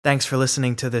Thanks for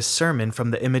listening to this sermon from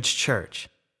the Image Church.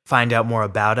 Find out more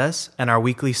about us and our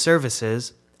weekly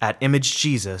services at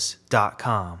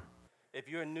imagejesus.com. If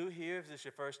you're new here, if this is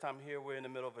your first time here, we're in the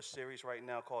middle of a series right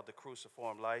now called The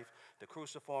Cruciform Life. The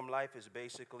Cruciform Life is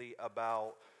basically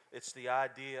it's the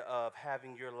idea of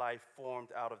having your life formed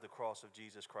out of the cross of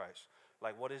Jesus Christ.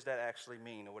 Like, what does that actually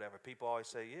mean or whatever? People always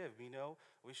say, yeah,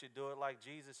 we should do it like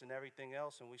Jesus and everything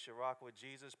else, and we should rock with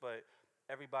Jesus, but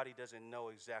everybody doesn't know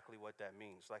exactly what that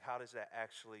means. Like, how does that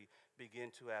actually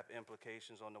begin to have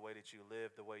implications on the way that you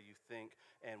live, the way you think,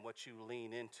 and what you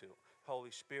lean into?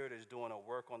 Holy Spirit is doing a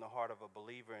work on the heart of a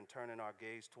believer and turning our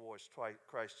gaze towards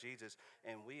Christ Jesus.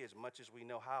 And we, as much as we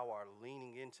know how, are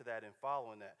leaning into that and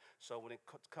following that. So when it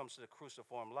comes to the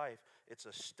cruciform life, it's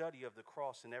a study of the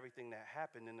cross and everything that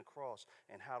happened in the cross.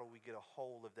 And how do we get a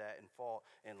hold of that and fall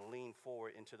and lean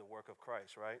forward into the work of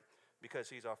Christ, right? Because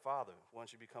he's our Father.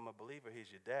 Once you become a believer,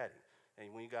 he's your daddy.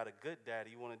 And when you got a good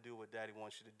daddy, you want to do what daddy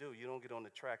wants you to do. You don't get on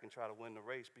the track and try to win the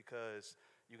race because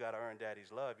you got to earn daddy's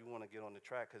love. You want to get on the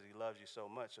track because he loves you so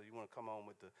much. So you want to come on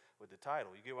with the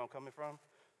title. You get where I'm coming from?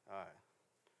 All right.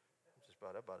 I'm just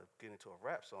about to get into a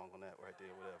rap song on that right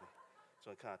there, whatever.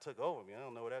 So it kind of took over me. I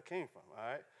don't know where that came from. All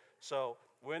right. So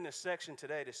we're in this section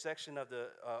today. The section of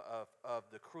the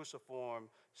cruciform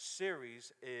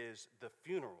series is the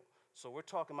funeral. So we're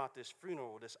talking about this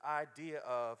funeral, this idea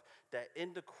of that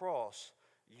in the cross,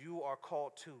 you are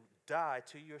called to die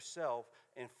to yourself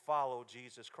and follow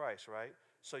Jesus Christ, right?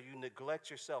 So you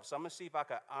neglect yourself. So I'm going to see if I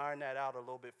can iron that out a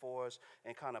little bit for us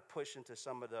and kind of push into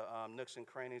some of the nooks and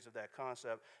crannies of that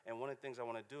concept. And one of the things I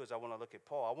want to do is I want to look at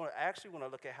Paul. I actually want to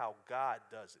look at how God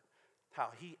does it,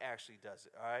 how he actually does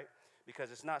it, all right? Because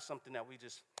it's not something that we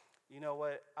just, you know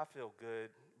what, I feel good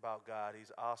about God.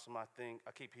 He's awesome, I think.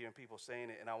 I keep hearing people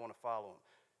saying it, and I want to follow him.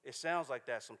 It sounds like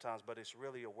that sometimes, but it's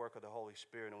really a work of the Holy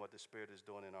Spirit and what the Spirit is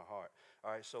doing in our heart.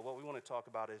 All right, so what we want to talk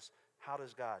about is how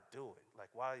does God do it? Like,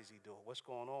 why does he do it? What's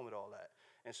going on with all that?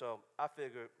 And so I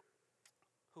figured,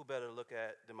 who better to look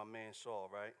at than my man Saul,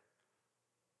 right?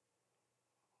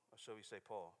 Or should we say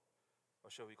Paul? Or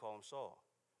should we call him Saul?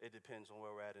 It depends on where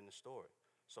we're at in the story.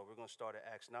 So we're going to start at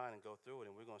Acts 9 and go through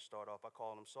it, and we're going to start off by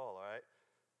calling him Saul, all right?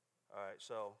 All right,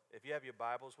 so if you have your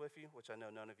Bibles with you, which I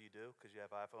know none of you do because you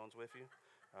have iPhones with you,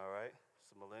 all right?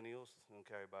 Some millennials don't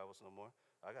carry Bibles no more.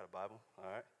 I got a Bible,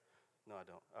 all right? No, I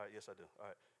don't. All right, yes, I do.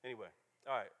 All right, anyway.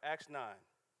 All right, Acts 9,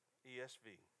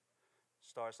 ESV,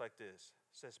 starts like this.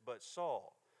 It says, but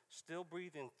Saul, still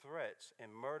breathing threats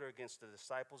and murder against the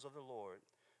disciples of the Lord,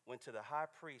 went to the high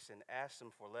priest and asked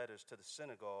him for letters to the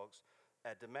synagogues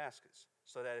at Damascus,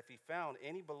 so that if he found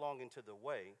any belonging to the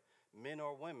way, men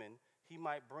or women, he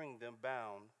might bring them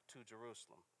bound to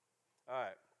Jerusalem. All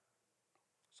right.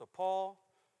 So Paul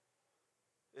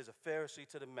is a Pharisee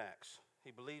to the max.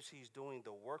 He believes he's doing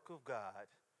the work of God,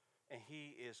 and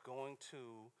he is going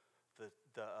to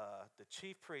the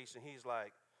chief priest, and he's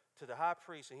like, to the high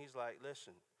priest, and he's like,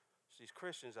 listen, these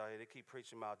Christians out here, they keep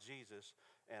preaching about Jesus,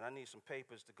 and I need some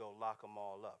papers to go lock them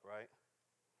all up, right?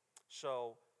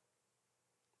 So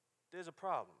there's a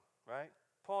problem, right?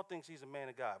 Paul thinks he's a man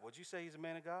of God. Would you say he's a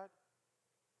man of God?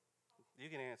 You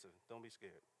can answer. Don't be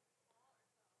scared.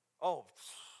 Oh,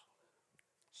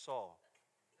 Saul.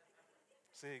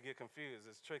 See, you get confused.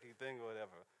 It's a tricky thing or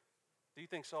whatever. Do you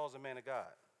think Saul's a man of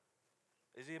God?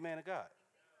 Is he a man of God?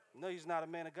 No, he's not a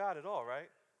man of God at all, right?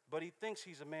 But he thinks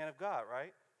he's a man of God,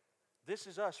 right? This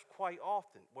is us quite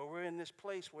often, where we're in this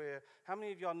place where, how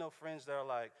many of y'all know friends that are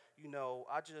like, in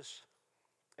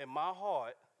my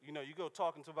heart, you go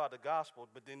talking to about the gospel,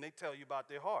 but then they tell you about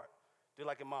their heart. They're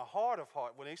like, in my heart of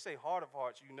heart. When they say heart of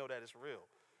hearts, you know that it's real.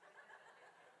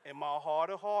 In my heart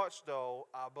of hearts, though,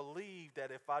 I believe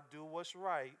that if I do what's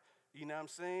right, you know what I'm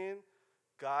saying?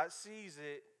 God sees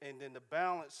it, and then the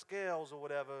balance scales or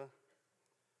whatever.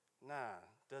 Nah,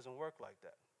 doesn't work like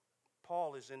that.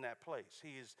 Paul is in that place.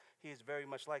 He is very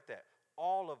much like that.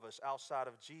 All of us outside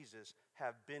of Jesus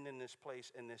have been in this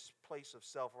place of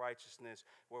self-righteousness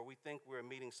where we think we're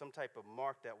meeting some type of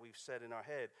mark that we've set in our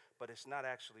head, but it's not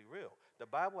actually real. The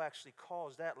Bible actually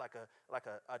calls that like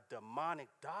a demonic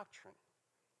doctrine.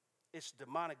 It's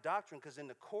demonic doctrine because in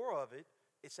the core of it,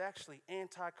 it's actually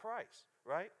anti-Christ,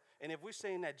 right? And if we're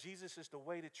saying that Jesus is the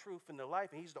way, the truth, and the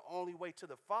life, and he's the only way to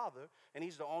the Father, and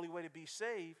he's the only way to be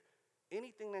saved,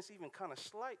 anything that's even kind of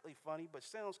slightly funny but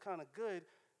sounds kind of good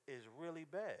is really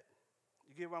bad.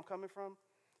 You get where I'm coming from?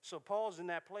 So Paul's in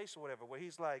that place or whatever where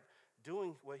he's like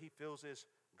doing what he feels is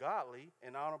godly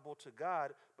and honorable to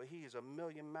God, but he is a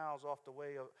million miles off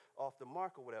the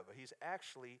mark or whatever. He's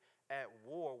actually at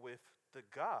war with the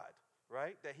God,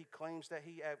 right? That he claims that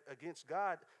against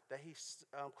God, that he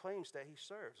claims that he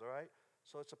serves, all right?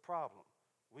 So it's a problem.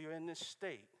 in this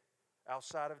state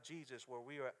outside of Jesus where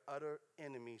we are utter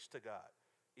enemies to God.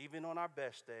 Even on our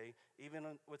best day, even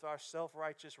with our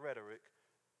self-righteous rhetoric,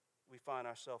 we find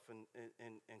ourselves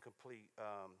in complete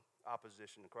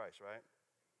opposition to Christ, right?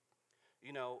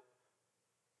 You know,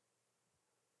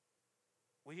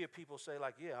 we hear people say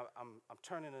like, yeah, I'm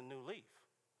turning a new leaf.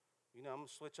 You know, I'm going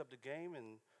to switch up the game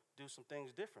and do some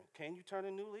things different. Can you turn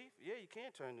a new leaf? Yeah, you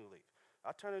can turn a new leaf.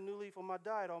 I turn a new leaf on my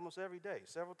diet almost every day,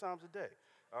 several times a day,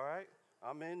 all right?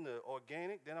 I'm in the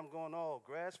organic, then I'm going all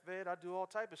grass-fed. I do all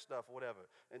type of stuff, whatever.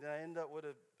 And then I end up with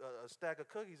a stack of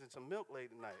cookies and some milk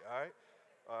late at night, all right?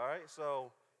 All right,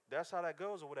 so that's how that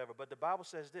goes or whatever. But the Bible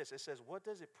says this. It says, what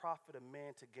does it profit a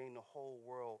man to gain the whole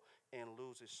world and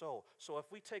lose his soul? So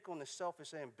if we take on the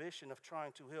selfish ambition of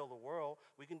trying to heal the world,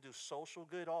 we can do social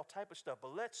good, all type of stuff.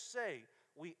 But let's say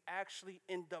we actually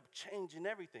end up changing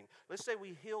everything. Let's say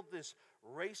we healed this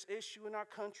race issue in our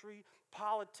country,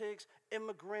 politics,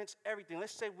 immigrants, everything.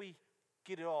 Let's say we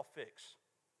get it all fixed.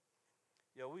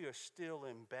 Yo, we are still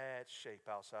in bad shape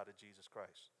outside of Jesus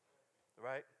Christ,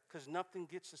 right? Because nothing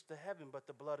gets us to heaven but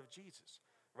the blood of Jesus,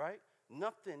 right?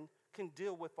 Nothing can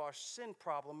deal with our sin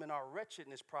problem and our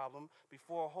wretchedness problem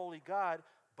before a holy God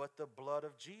but the blood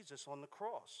of Jesus on the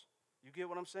cross. You get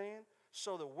what I'm saying?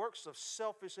 So the works of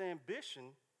selfish ambition,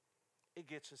 it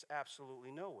gets us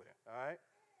absolutely nowhere, all right?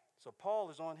 So Paul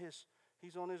is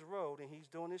he's on his road and he's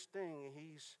doing his thing and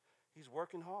he's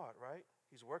working hard, right?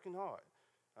 He's working hard,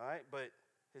 all right? But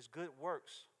his good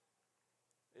works,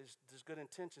 his good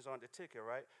intentions aren't the ticket,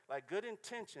 right? Like good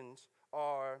intentions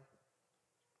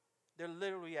they're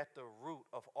literally at the root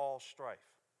of all strife.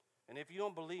 And if you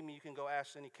don't believe me, you can go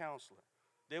ask any counselor.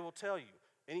 They will tell you.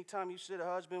 Anytime you sit a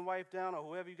husband, wife down, or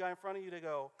whoever you got in front of you, they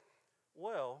go,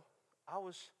 well,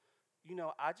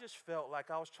 I just felt like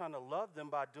I was trying to love them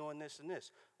by doing this and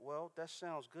this. Well, that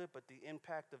sounds good, but the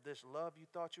impact of this love you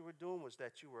thought you were doing was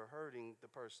that you were hurting the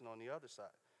person on the other side.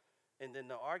 And then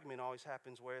the argument always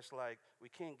happens where it's like we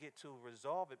can't get to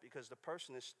resolve it because the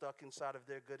person is stuck inside of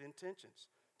their good intentions.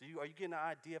 Are you getting an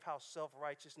idea of how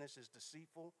self-righteousness is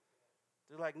deceitful?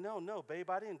 They're like, no, babe,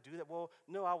 I didn't do that. Well,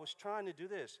 no, I was trying to do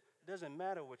this. It doesn't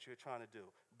matter what you're trying to do.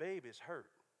 Babe is hurt,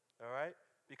 all right?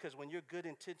 Because when your good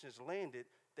intentions landed,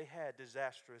 they had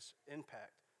disastrous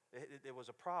impact. It was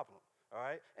a problem, all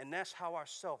right? And that's how our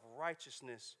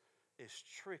self-righteousness is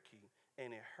tricky,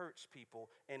 and it hurts people,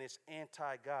 and it's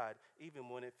anti-God, even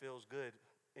when it feels good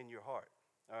in your heart,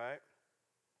 all right?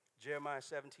 Jeremiah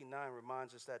 17:9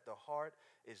 reminds us that the heart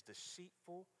is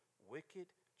deceitful, wicked,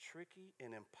 tricky,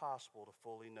 and impossible to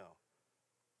fully know.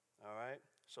 All right?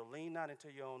 So lean not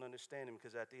into your own understanding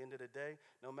because at the end of the day,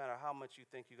 no matter how much you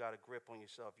think you got a grip on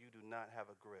yourself, you do not have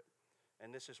a grip.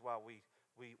 And this is why we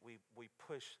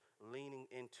push leaning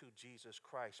into Jesus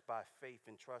Christ by faith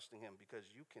and trusting him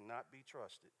because you cannot be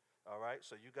trusted. All right?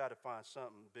 So you got to find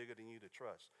something bigger than you to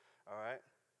trust. All right?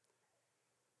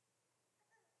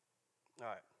 All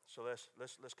right. So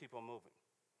let's keep on moving.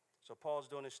 So Paul's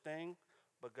doing his thing,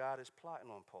 but God is plotting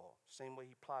on Paul. Same way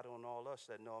he plotted on all us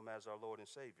that know him as our Lord and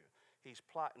Savior. He's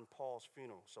plotting Paul's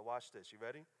funeral. So watch this. You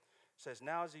ready? It says,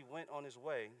 now as he went on his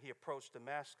way, he approached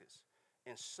Damascus.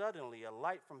 And suddenly a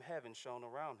light from heaven shone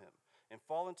around him. And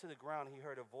falling to the ground, he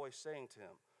heard a voice saying to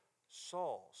him,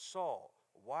 Saul, Saul,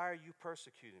 why are you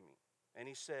persecuting me? And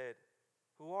he said,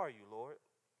 who are you, Lord?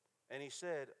 And he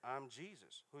said, I'm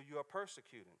Jesus, who you are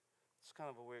persecuting. It's kind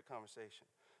of a weird conversation.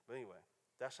 But anyway,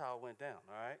 that's how it went down,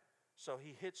 all right? So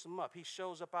he hits him up. He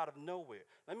shows up out of nowhere.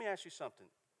 Let me ask you something.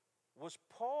 Was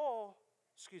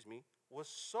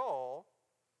Saul,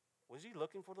 was he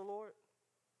looking for the Lord?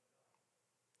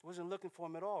 Wasn't looking for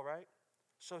him at all, right?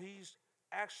 So he's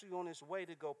actually on his way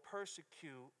to go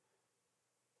persecute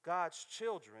God's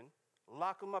children,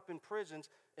 lock them up in prisons,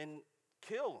 and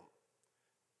kill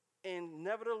them. And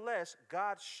nevertheless,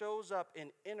 God shows up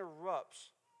and interrupts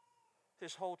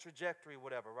his whole trajectory,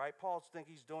 whatever, right? Paul thinks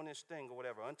he's doing his thing or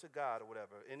whatever, unto God or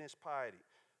whatever, in his piety.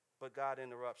 But God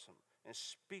interrupts him and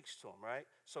speaks to him, right?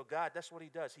 So God, that's what he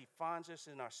does. He finds us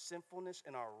in our sinfulness,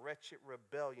 in our wretched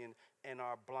rebellion, and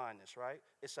our blindness, right?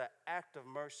 It's an act of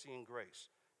mercy and grace.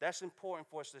 That's important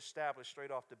for us to establish straight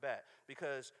off the bat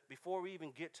because before we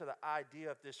even get to the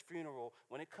idea of this funeral,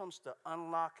 when it comes to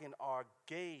unlocking our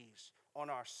gaze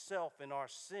on ourself and our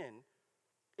sin,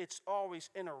 it's always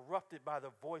interrupted by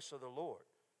the voice of the Lord,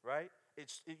 right?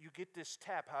 You get this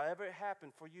tap, however it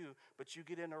happened for you, but you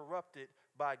get interrupted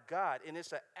by God. And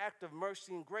it's an act of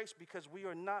mercy and grace because we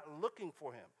are not looking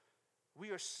for him. We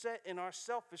are set in our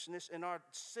selfishness and our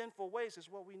sinful ways is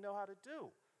what we know how to do.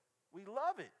 We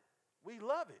love it. We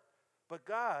love it. But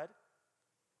God,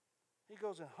 he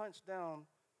goes and hunts down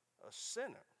a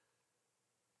sinner.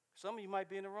 Some of you might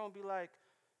be in the room and be like,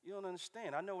 you don't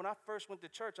understand. I know when I first went to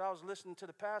church, I was listening to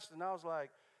the pastor and I was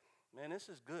like, man, this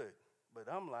is good. But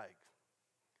I'm like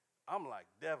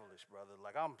devilish, brother.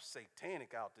 Like I'm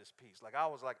satanic out this piece. Like I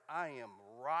was like, I am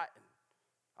rotten.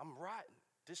 I'm rotten.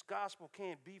 This gospel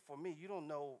can't be for me. You don't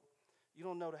know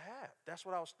the half. That's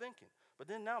what I was thinking. But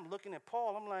then now I'm looking at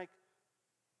Paul. I'm like,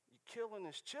 you're killing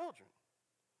his children.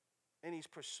 And he's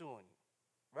pursuing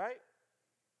you, right?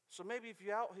 So maybe if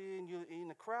you're out here and you're in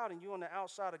the crowd and you're on the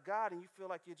outside of God and you feel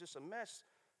like you're just a mess,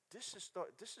 this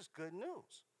is good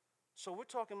news. So we're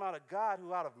talking about a God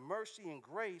who out of mercy and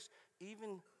grace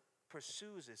even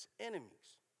pursues his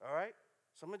enemies, all right?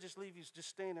 So I'm going to just leave you just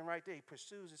standing right there. He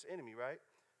pursues his enemy, right?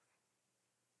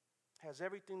 Has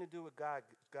everything to do with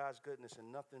God's goodness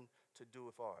and nothing to do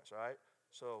with ours, all right?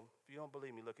 So if you don't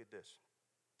believe me, look at this.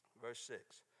 Verse 6. It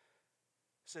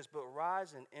says, but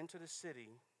rise and enter the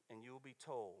city, and you will be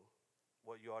told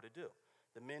what you are to do.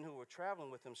 The men who were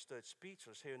traveling with him stood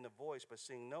speechless, hearing the voice, but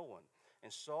seeing no one.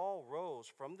 And Saul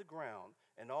rose from the ground,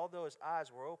 and although his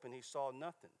eyes were open, he saw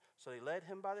nothing. So they led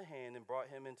him by the hand and brought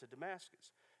him into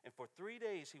Damascus. And for 3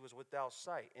 days he was without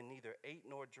sight, and neither ate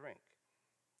nor drank.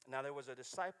 Now there was a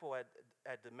disciple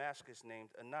at Damascus named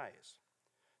Ananias.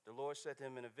 The Lord said to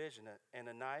him in a vision,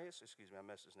 Ananias, I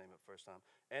messed his name up first time.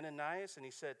 Ananias, and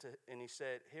he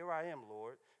said, here I am,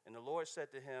 Lord. And the Lord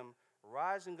said to him,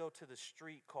 rise and go to the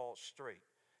street called Straight,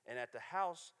 and at the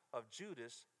house of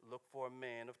Judas look for a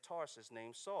man of Tarsus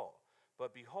named Saul.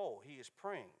 But behold, he is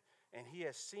praying, and he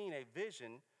has seen a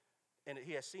vision, and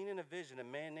he has seen in a vision a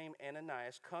man named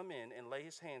Ananias come in and lay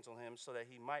his hands on him so that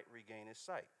he might regain his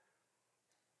sight.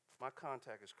 My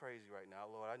contact is crazy right now,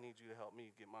 Lord. I need you to help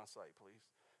me get my sight, please.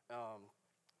 All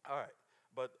right.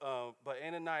 But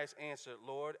Ananias answered,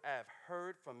 Lord, I have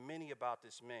heard from many about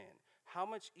this man, how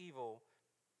much evil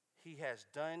he has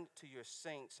done to your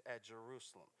saints at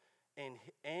Jerusalem.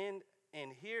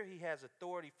 And here he has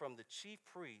authority from the chief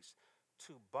priest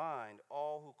to bind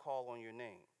all who call on your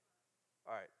name.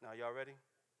 All right. Now, y'all ready?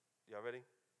 Y'all ready?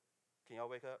 Can y'all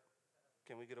wake up?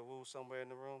 Can we get a woo somewhere in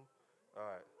the room? All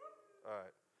right. All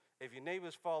right. If your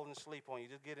neighbor's falling asleep on you,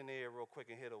 just get in there real quick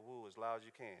and hit a woo as loud as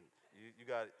you can. You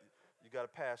got a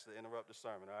pass to interrupt the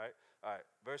sermon, all right? All right.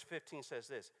 Verse 15 says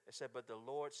this. It said, but the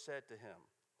Lord said to him,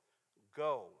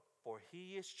 go, for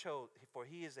he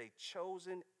is a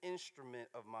chosen instrument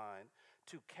of mine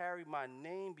to carry my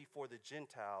name before the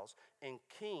Gentiles and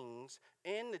kings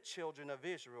and the children of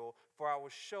Israel, for I will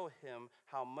show him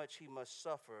how much he must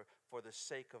suffer for the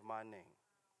sake of my name.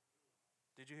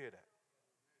 Did you hear that?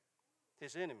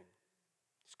 His enemy.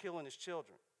 He's killing his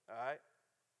children, all right?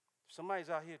 If somebody's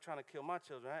out here trying to kill my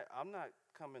children, I'm not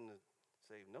coming to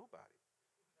save nobody.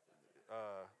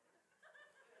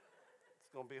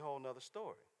 It's going to be a whole nother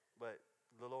story. But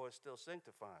the Lord is still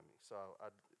sanctifying me, so I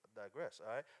digress,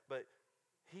 all right? But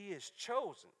he is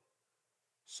chosen.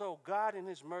 So God in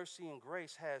his mercy and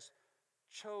grace has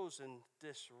chosen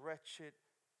this wretched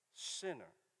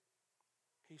sinner.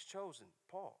 He's chosen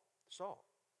Saul, all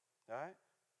right?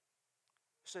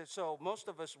 So most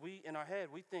of us, in our head,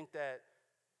 we think that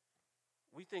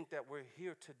we're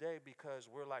here today because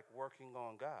we're like working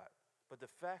on God. But the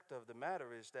fact of the matter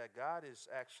is that God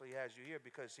actually has you here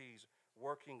because he's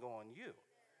working on you,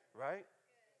 right?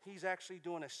 He's actually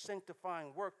doing a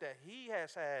sanctifying work that he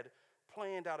has had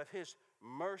planned out of his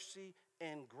mercy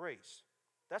and grace.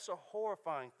 That's a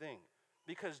horrifying thing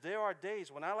because there are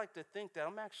days when I like to think that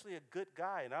I'm actually a good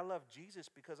guy and I love Jesus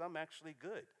because I'm actually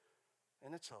good.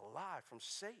 And it's a lie from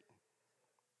Satan.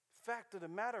 Fact of the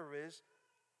matter is,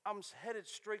 I'm headed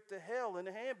straight to hell in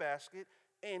a handbasket,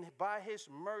 and by his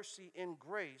mercy and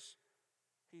grace,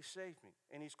 he saved me.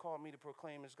 And he's called me to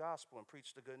proclaim his gospel and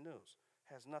preach the good news.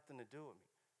 Has nothing to do with me.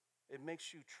 It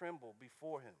makes you tremble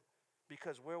before him,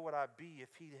 because where would I be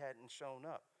if he hadn't shown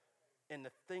up? And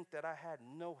to think that I had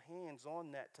no hands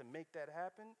on that to make that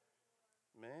happen,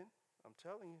 man, I'm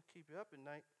telling you, keep you up at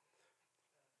night.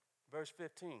 Verse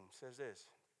 15 says this.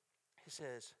 He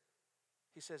says,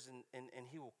 and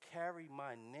he will carry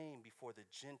my name before the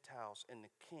Gentiles and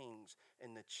the kings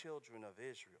and the children of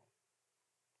Israel.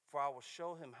 For I will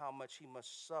show him how much he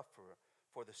must suffer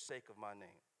for the sake of my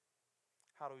name.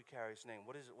 How do we carry his name?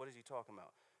 What is he talking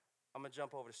about? I'm going to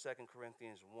jump over to 2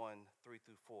 Corinthians 1, 3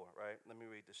 through 4, right? Let me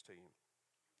read this to you.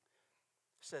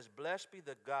 It says, blessed be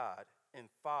the God and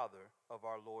Father of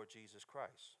our Lord Jesus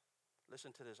Christ.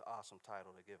 Listen to this awesome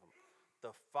title they give him.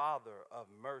 The Father of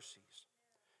mercies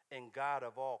and God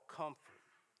of all comfort,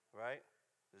 right?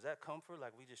 Is that comfort?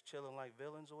 Like we just chilling like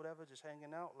villains or whatever, just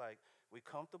hanging out, like we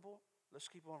comfortable? Let's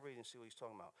keep on reading and see what he's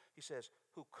talking about. He says,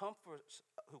 who comforts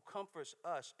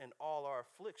us in all our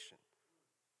affliction.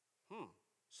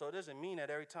 So it doesn't mean that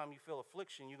every time you feel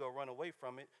affliction, you go run away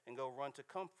from it and go run to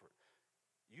comfort.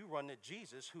 You run to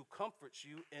Jesus who comforts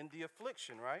you in the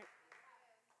affliction, right?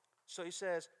 So he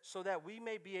says, so that we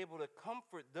may be able to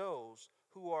comfort those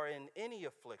who are in any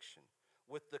affliction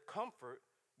with the comfort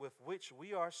with which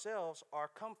we ourselves are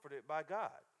comforted by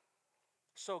God.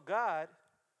 So God,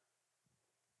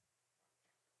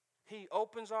 he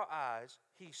opens our eyes,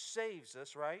 he saves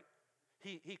us, right?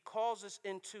 He calls us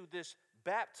into this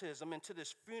baptism, into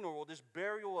this funeral, this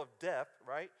burial of death,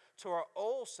 right? To our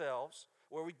old selves,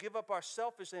 where we give up our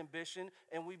selfish ambition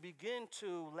and we begin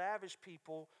to lavish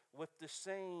people with the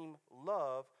same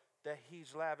love that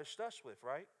he's lavished us with,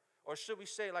 right? Or should we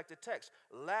say like the text,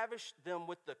 lavish them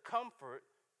with the comfort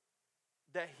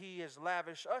that he has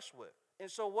lavished us with. And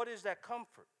so what is that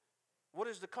comfort? What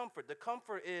is the comfort? The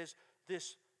comfort is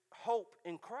this hope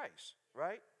in Christ,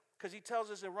 right? Because he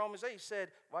tells us in Romans 8, he said,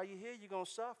 while you're here, you're going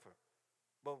to suffer.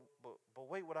 But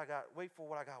wait what I got, wait for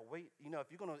what I got. Wait, you know, if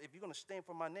you're gonna stand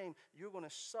for my name, you're gonna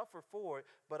suffer for it.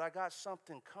 But I got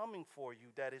something coming for you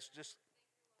that is just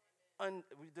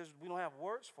we don't have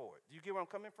words for it. Do you get where I'm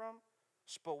coming from?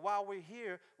 But while we're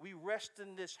here, we rest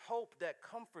in this hope that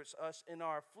comforts us in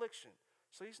our affliction.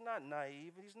 So he's not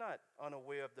naive. He's not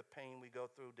unaware of the pain we go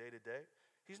through day to day.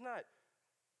 He's not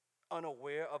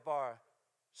unaware of our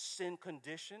sin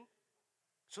condition.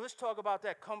 So let's talk about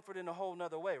that comfort in a whole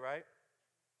nother way, right?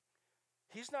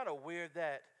 He's not aware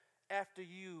that after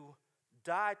you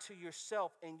die to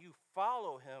yourself and you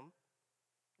follow him,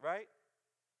 right,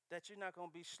 that you're not going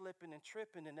to be slipping and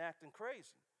tripping and acting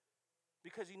crazy,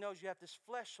 because he knows you have this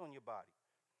flesh on your body.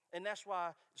 And that's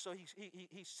why, so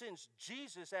he sends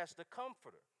Jesus as the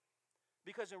comforter.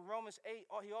 Because in Romans 8,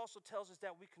 he also tells us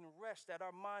that we can rest, that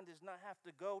our mind does not have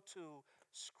to go to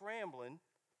scrambling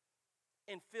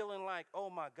and feeling like, oh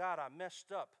my God, I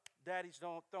messed up. Daddy's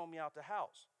don't throw me out the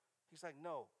house. He's like,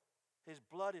 no, his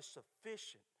blood is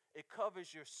sufficient. It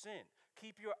covers your sin.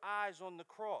 Keep your eyes on the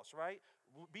cross, right?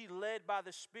 Be led by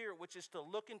the Spirit, which is to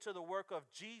look into the work of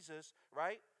Jesus,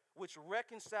 right? Which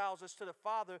reconciles us to the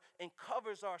Father and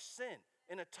covers our sin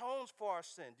and atones for our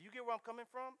sin. Do you get where I'm coming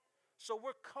from? So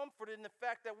we're comforted in the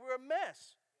fact that we're a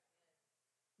mess.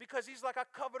 Because he's like, I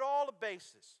covered all the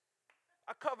bases.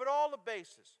 I covered all the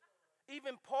bases.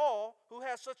 Even Paul, who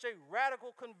has such a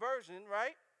radical conversion,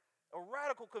 right? A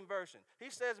radical conversion. He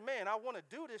says, man, I want to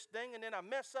do this thing, and then I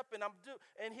mess up, and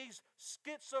and he's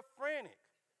schizophrenic,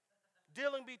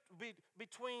 dealing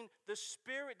between the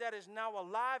spirit that is now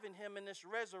alive in him and this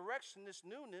resurrection, this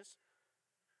newness,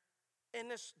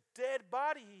 and this dead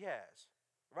body he has,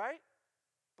 right?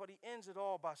 But he ends it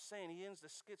all by saying, he ends the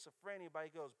schizophrenia by, he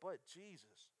goes, but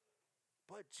Jesus,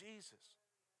 all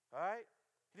right?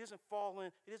 He doesn't fall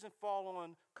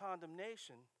on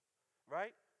condemnation,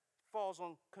 right? Falls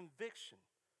on conviction.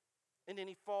 And then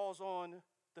he falls on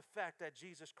the fact that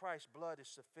Jesus Christ's blood is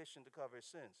sufficient to cover his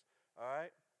sins. All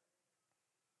right?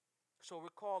 So we're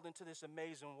called into this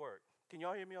amazing work. Can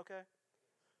y'all hear me okay?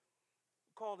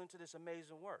 We're called into this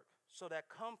amazing work. So that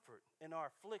comfort in our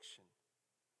affliction,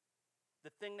 the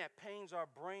thing that pains our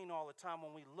brain all the time when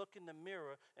we look in the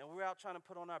mirror and we're out trying to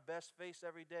put on our best face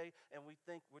every day and we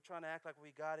think we're trying to act like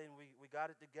we got it and we got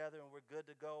it together and we're good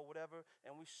to go, whatever,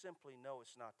 and we simply know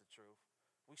it's not the truth.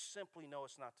 We simply know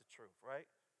it's not the truth, right?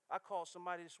 I called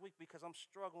somebody this week because I'm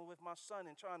struggling with my son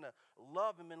and trying to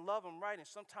love him right, and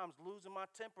sometimes losing my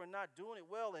temper and not doing it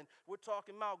well, and we're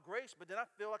talking about grace, but then I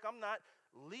feel like I'm not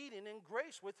leading in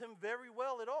grace with him very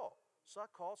well at all. So I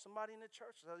called somebody in the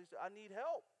church. I need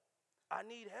help. I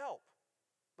need help.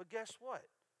 But guess what?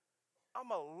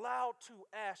 I'm allowed to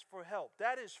ask for help.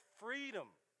 That is freedom.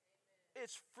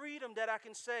 It's freedom that I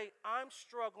can say, I'm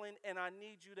struggling and I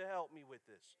need you to help me with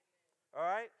this. All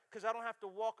right? Because I don't have to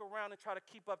walk around and try to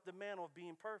keep up the mantle of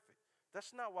being perfect.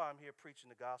 That's not why I'm here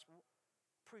preaching the gospel.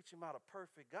 Preaching about a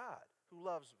perfect God who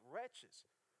loves wretches,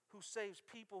 who saves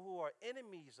people who are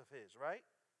enemies of his, right?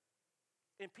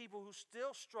 And people who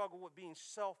still struggle with being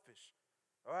selfish.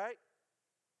 All right?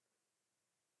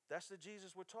 That's the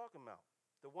Jesus we're talking about.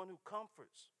 The one who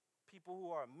comforts people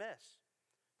who are a mess.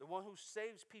 The one who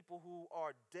saves people who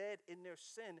are dead in their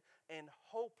sin and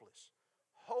hopeless.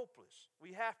 Hopeless.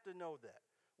 We have to know that.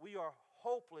 We are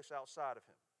hopeless outside of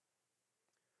him.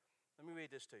 Let me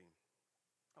read this to you.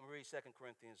 I'm going to read 2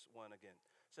 Corinthians 1 again.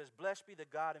 It says, blessed be the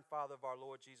God and Father of our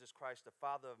Lord Jesus Christ, the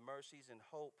Father of mercies and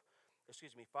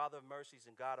Father of mercies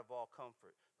and God of all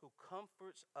comfort, who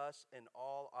comforts us in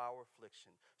all our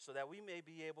affliction, so that we may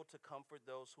be able to comfort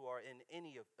those who are in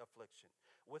any affliction.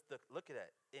 Look at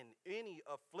that, in any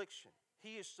affliction.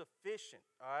 He is sufficient,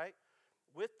 all right,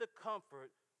 with the comfort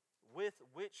with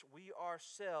which we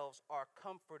ourselves are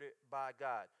comforted by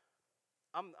God.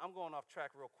 I'm going off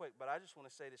track real quick, but I just want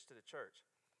to say this to the church.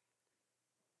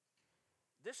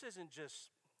 This isn't just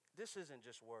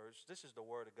words. This is the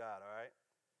word of God, all right?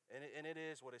 And it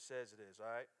is what it says it is, all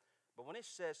right? But when it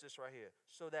says this right here,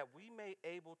 so that we may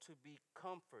able to be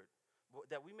comfort,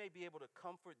 that we may be able to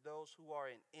comfort those who are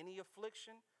in any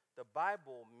affliction, the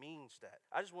Bible means that.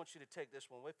 I just want you to take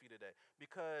this one with you today,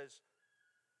 because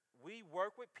we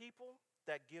work with people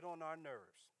that get on our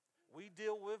nerves. We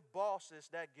deal with bosses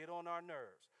that get on our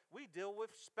nerves. We deal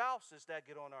with spouses that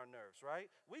get on our nerves, right?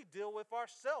 We deal with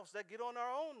ourselves that get on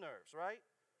our own nerves, right?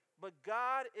 But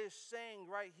God is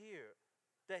saying right here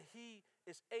that he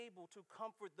is able to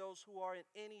comfort those who are in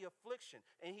any affliction.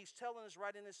 And he's telling us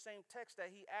right in the same text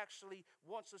that he actually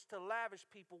wants us to lavish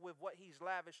people with what he's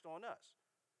lavished on us.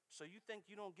 So you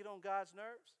think you don't get on God's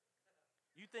nerves?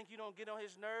 You think you don't get on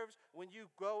his nerves when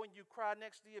you go and you cry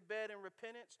next to your bed in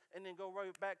repentance and then go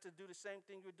right back to do the same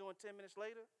thing you were doing 10 minutes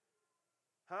later?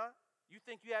 Huh? You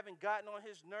think you haven't gotten on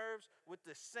his nerves with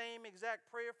the same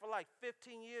exact prayer for like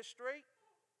 15 years straight?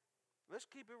 Let's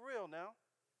keep it real now.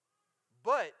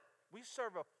 But we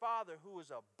serve a Father who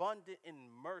is abundant in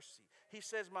mercy. He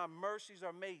says, my mercies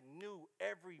are made new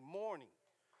every morning.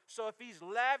 So if he's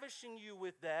lavishing you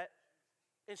with that,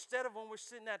 instead of when we're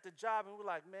sitting at the job and we're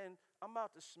like, man, I'm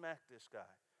about to smack this guy,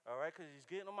 all right, because he's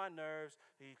getting on my nerves.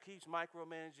 He keeps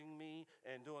micromanaging me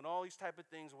and doing all these type of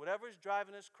things, whatever is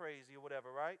driving us crazy or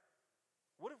whatever, right?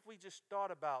 What if we just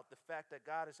thought about the fact that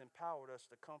God has empowered us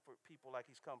to comfort people like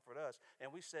he's comforted us,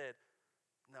 and we said,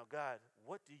 now, God,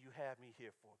 what do you have me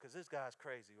here for? Because this guy's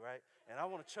crazy, right? And I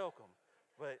want to choke him.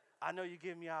 But I know you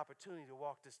give me an opportunity to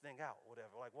walk this thing out,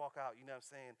 whatever. Like walk out, you know what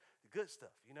I'm saying? The good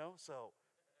stuff, you know? So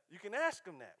you can ask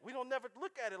him that. We don't never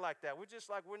look at it like that. We're just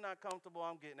like, we're not comfortable.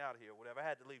 I'm getting out of here, whatever. I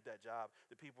had to leave that job.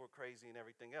 The people were crazy and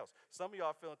everything else. Some of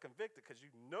y'all feeling convicted because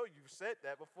you know you've said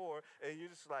that before. And you're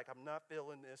just like, I'm not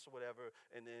feeling this or whatever.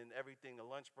 And then everything, the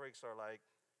lunch breaks are like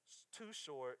too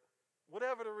short,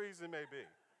 whatever the reason may be.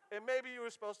 And maybe you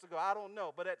were supposed to go, I don't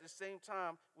know. But at the same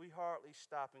time, we hardly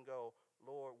stop and go,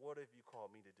 Lord, what have you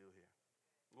called me to do here?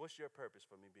 What's your purpose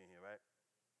for me being here, right?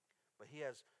 But he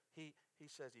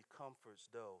says he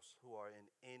comforts those who are in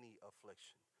any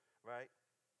affliction, right?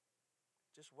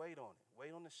 Just wait on it.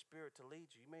 Wait on the Spirit to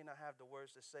lead you. You may not have the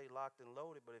words to say locked and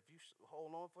loaded, but if you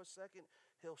hold on for a second,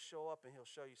 he'll show up and he'll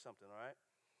show you something, all right?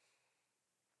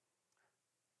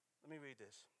 Let me read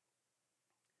this.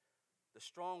 The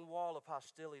strong wall of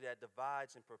hostility that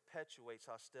divides and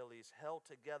perpetuates hostility is held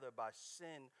together by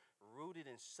sin rooted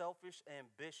in selfish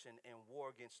ambition and war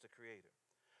against the Creator.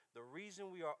 The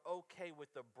reason we are okay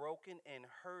with the broken and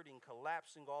hurting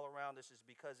collapsing all around us is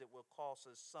because it will cost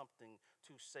us something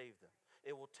to save them.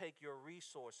 It will take your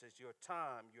resources, your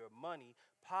time, your money,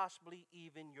 possibly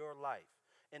even your life.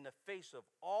 In the face of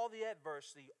all the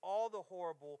adversity, all the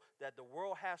horrible that the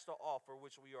world has to offer,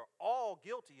 which we are all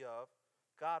guilty of,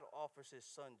 God offers his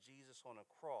son Jesus on a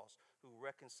cross who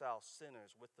reconciles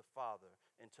sinners with the Father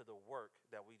into the work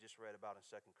that we just read about in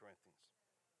 2 Corinthians.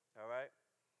 All right?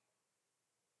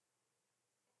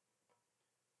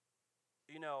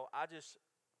 You know,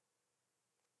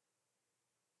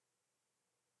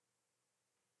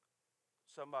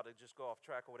 somebody just go off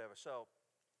track or whatever. So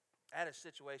I had a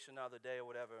situation the other day or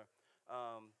whatever.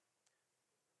 I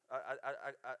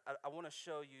want to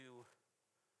show you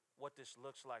what this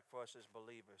looks like for us as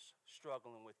believers,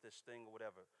 struggling with this thing or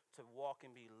whatever, to walk and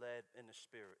be led in the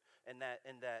Spirit. And that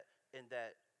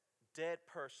dead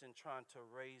person trying to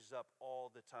raise up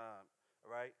all the time,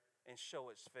 right? And show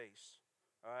its face,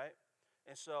 all right?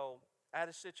 And so I had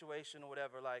a situation or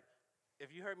whatever, like,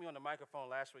 if you heard me on the microphone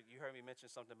last week, you heard me mention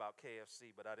something about KFC,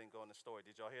 but I didn't go in the story.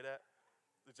 Did y'all hear that?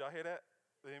 Did y'all hear that?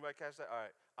 Did anybody catch that? All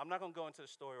right. I'm not going to go into the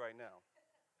story right now,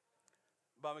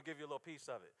 but I'm going to give you a little piece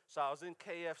of it. So I was in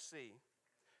KFC,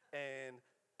 and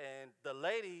the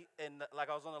lady, like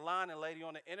I was on the line, and the lady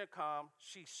on the intercom,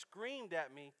 she screamed at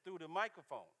me through the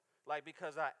microphone, like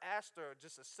because I asked her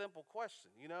just a simple question.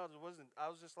 You know, I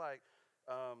was just like,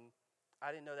 I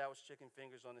didn't know that was chicken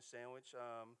fingers on the sandwich,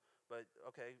 but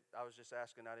okay, I was just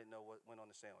asking. I didn't know what went on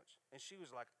the sandwich. And she was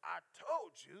like, I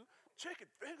told you, chicken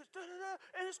fingers, da-da-da,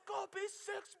 and it's going to be 6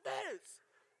 minutes.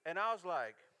 And I was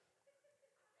like,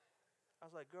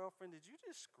 girlfriend, did you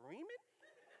just scream it?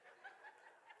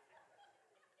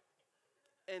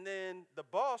 And then the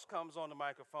boss comes on the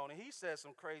microphone, and he says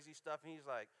some crazy stuff, and he's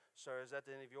like, sir, is that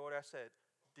the end of your order? I said,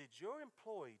 did your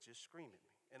employee just scream at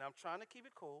me? And I'm trying to keep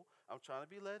it cool. I'm trying to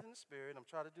be led in the Spirit. I'm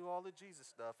trying to do all the Jesus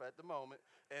stuff at the moment,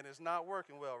 and it's not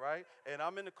working well, right? And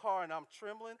I'm in the car, and I'm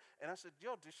trembling, and I said,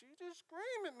 yo, did she just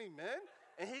scream at me, man?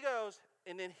 And he goes,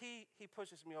 and then he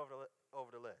pushes me over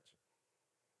the ledge,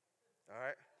 all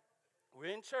right?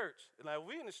 We're in church. And like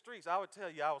we in the streets, I would tell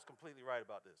you I was completely right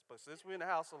about this. But since we're in the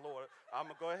house of the Lord, I'm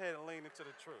going to go ahead and lean into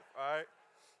the truth, all right?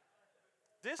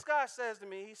 This guy says to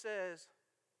me, he says,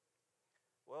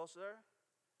 well, sir,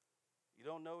 you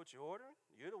don't know what you're ordering?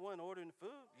 You're the one ordering the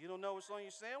food. You don't know what's on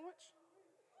your sandwich?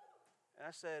 And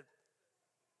I said,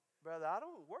 brother, I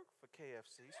don't work for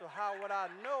KFC, so how would I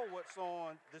know what's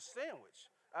on the sandwich?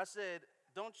 I said,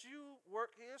 don't you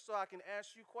work here so I can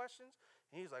ask you questions?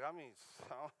 And he's like, I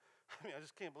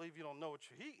just can't believe you don't know what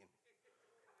you're eating.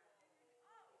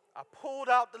 I pulled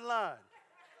out the line.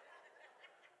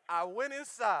 I went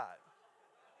inside.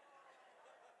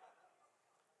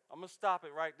 I'm going to stop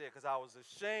it right there because I was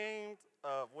ashamed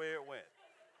of where it went.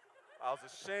 I was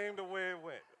ashamed of where it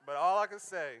went. But all I can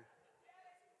say,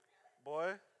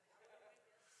 boy,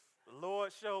 the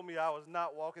Lord showed me I was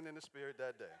not walking in the Spirit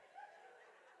that day.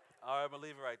 All right, I'm going to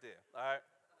leave it right there. All right?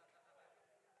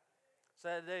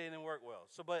 Saturday, it didn't work well.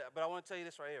 So, but I want to tell you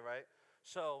this right here, right?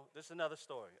 So this is another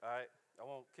story, all right? I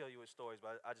won't kill you with stories,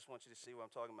 but I just want you to see what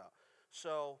I'm talking about.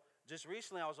 So just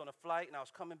recently I was on a flight, and I was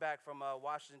coming back from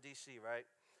Washington, D.C., right?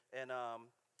 And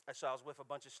so I was with a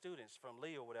bunch of students from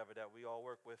Lee or whatever that we all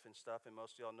work with and stuff, and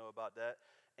most of y'all know about that.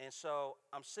 And so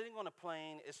I'm sitting on a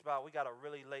plane. We got a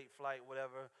really late flight,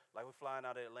 whatever. Like we're flying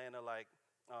out of Atlanta, like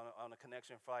on a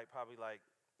connection flight, probably like,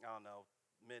 I don't know,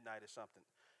 midnight or something.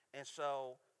 And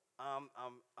so I'm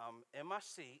in my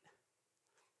seat,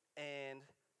 and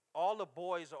all the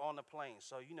boys are on the plane.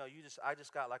 So, I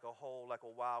just got like a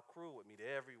wild crew with me.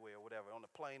 They're everywhere, whatever, on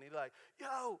the plane. They're like,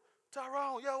 yo,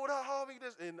 Tyrone, yo, what up, homie?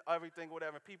 This and everything,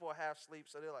 whatever. People are half asleep,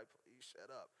 so they're like, please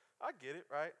shut up. I get it,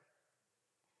 right?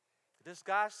 This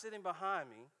guy's sitting behind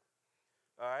me,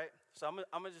 all right? So I'm going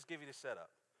to just give you the setup.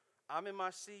 I'm in my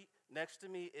seat. Next to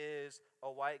me is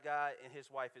a white guy, and his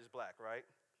wife is black, right?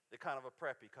 They're kind of a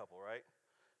preppy couple, right?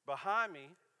 Behind me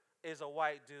is a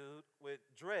white dude with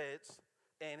dreads,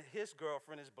 and his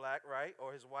girlfriend is black, right?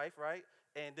 Or his wife, right?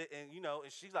 And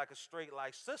she's like a straight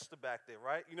like sister back there,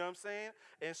 right? You know what I'm saying?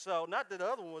 And so, not that the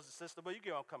other one was a sister, but you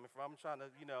get where I'm coming from. I'm trying to,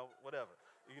 whatever,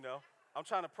 I'm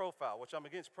trying to profile, which I'm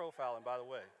against profiling, by the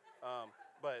way.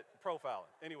 But profiling,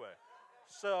 anyway.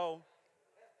 So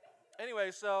I'm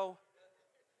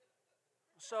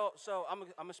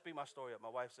gonna speed my story up. My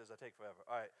wife says I take forever.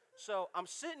 All right. So I'm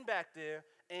sitting back there,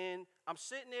 and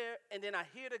then I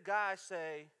hear the guy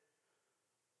say,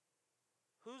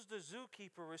 "Who's the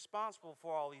zookeeper responsible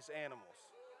for all these animals?"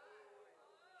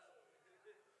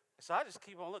 So I just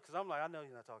keep on looking because I'm like, I know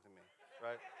you're not talking to me,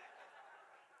 right?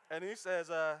 And he says,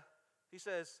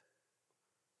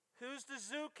 "Who's the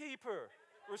zookeeper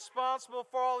responsible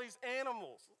for all these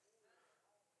animals?"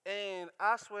 And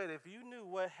I swear, if you knew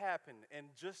what happened in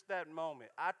just that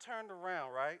moment, I turned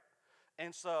around, right?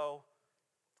 And so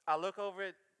I look over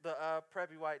at the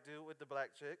preppy white dude with the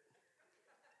black chick,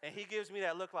 and he gives me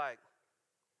that look like,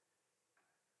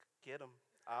 get him.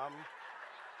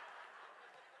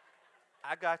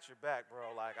 I got your back,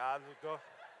 bro. Like,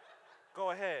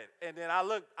 go ahead. And then I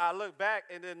look back,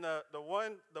 and then the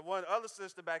one other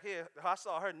sister back here, I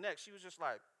saw her next. She was just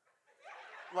like,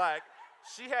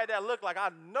 she had that look like,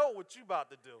 I know what you about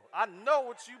to do. I know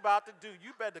what you about to do.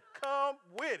 You better come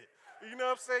with it. You know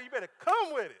what I'm saying? You better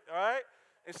come with it, all right?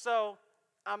 And so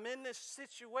I'm in this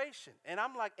situation, and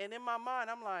and in my mind,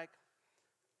 I'm like,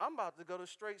 I'm about to go to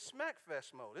straight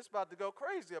smackfest mode. It's about to go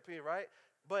crazy up here, right?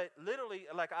 But literally,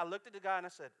 like, I looked at the guy, and I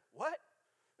said, what?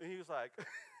 And he was like,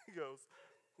 he goes,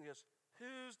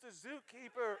 who's the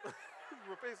zookeeper?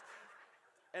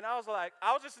 And I was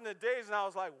just in the daze, and I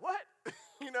was like, what?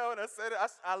 And I said it.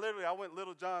 I went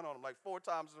Little John on him like 4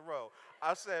 times in a row.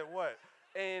 I said, what?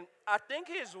 And I think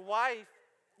his wife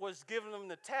was giving him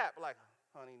the tap, like,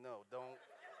 honey, no, don't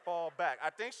fall back. I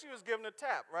think she was giving the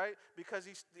tap, right? Because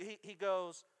he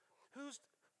goes, who's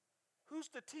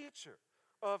the teacher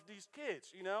of these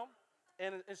kids,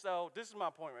 And so this is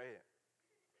my point right here.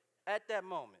 At that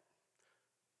moment,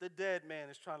 the dead man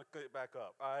is trying to get back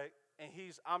up, all right? And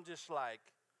I'm just like,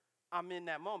 I'm in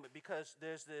that moment because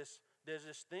there's this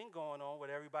thing going on where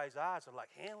everybody's eyes are like,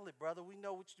 handle it, brother. We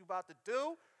know what you about to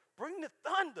do. Bring the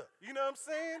thunder. You know what I'm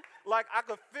saying? Like I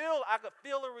could feel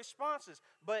the responses.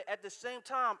 But at the same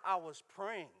time, I was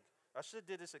praying. I should have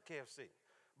did this at KFC.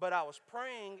 But I was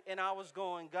praying, and I was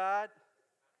going, God,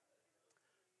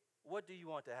 what do you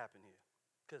want to happen here?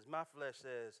 Because my flesh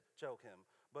says, choke him.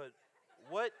 But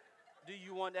what do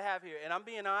you want to have here? And I'm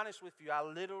being honest with you. I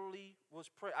literally was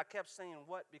praying. I kept saying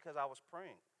what because I was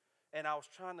praying. And I was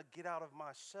trying to get out of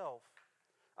myself.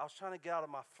 I was trying to get out of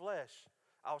my flesh.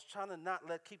 I was trying to not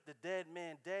keep the dead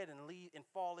man dead and lead and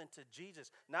fall into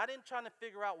Jesus. Not in trying to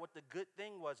figure out what the good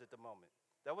thing was at the moment.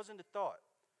 That wasn't the thought.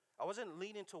 I wasn't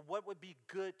leaning to what would be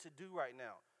good to do right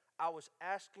now. I was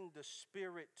asking the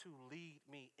Spirit to lead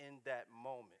me in that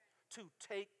moment, to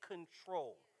take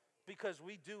control, because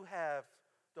we do have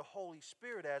the Holy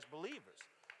Spirit as believers.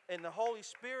 And the Holy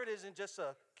Spirit isn't just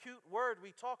a cute word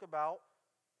we talk about.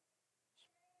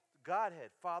 Godhead,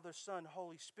 Father, Son,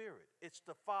 Holy Spirit. It's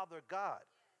the Father God.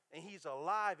 And he's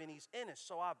alive and he's in us.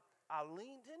 So I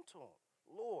leaned into him.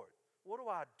 Lord, what do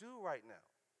I do right now?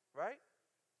 Right?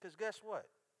 Because guess what?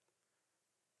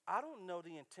 I don't know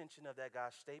the intention of that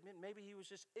guy's statement. Maybe he was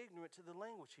just ignorant to the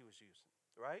language he was using.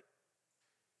 Right?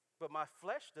 But my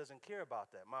flesh doesn't care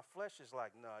about that. My flesh is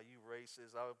like, nah, you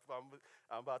racist.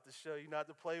 I'm about to show you not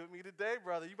to play with me today,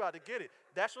 brother. You about to get it.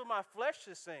 That's what my flesh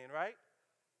is saying, right?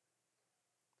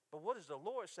 But what does the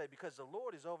Lord say? Because the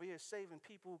Lord is over here saving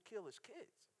people who kill his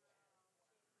kids.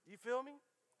 You feel me?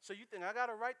 So you think I got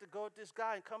a right to go at this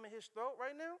guy and come in his throat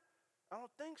right now? I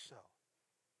don't think so.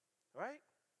 Right?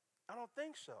 I don't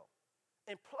think so.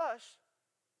 And plus,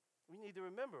 we need to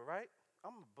remember, right?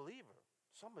 I'm a believer.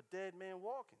 So I'm a dead man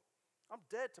walking. I'm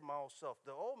dead to my old self.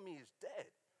 The old me is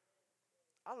dead.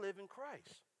 I live in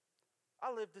Christ.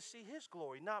 I live to see his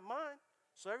glory, not mine.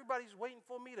 So everybody's waiting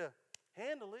for me to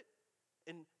handle it.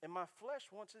 And my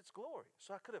flesh wants its glory.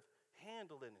 So I could have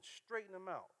handled it and straightened them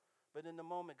out. But in the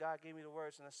moment, God gave me the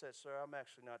words, and I said, sir, I'm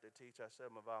actually not the teacher. I said,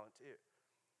 I'm a volunteer.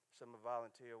 I said, I'm a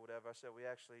volunteer or whatever. I said, we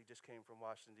actually just came from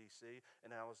Washington, D.C.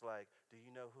 And I was like, do you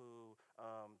know who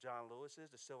John Lewis is,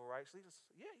 the civil rights leader?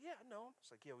 Yeah, I know him. It's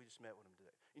like, yeah, we just met with him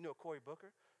today. You know Cory Booker,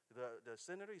 the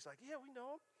senator? He's like, yeah, we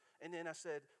know him. And then I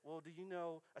said, well, do you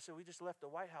know, I said, we just left the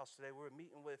White House today. We were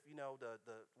meeting with,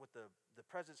 the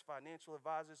president's financial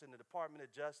advisors and the Department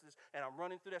of Justice. And I'm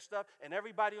running through that stuff. And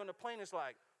everybody on the plane is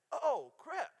like, oh,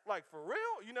 crap, like for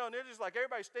real? And they're just like,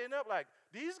 everybody standing up like,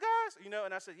 these guys?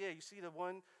 And I said, yeah, you see the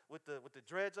one with the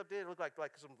dreads up there? It looked like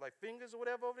some like fingers or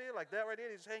whatever over there, like that right there,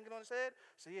 he's hanging on his head.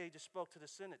 So yeah, he just spoke to the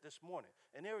Senate this morning.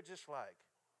 And they were just like,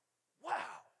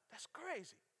 wow, that's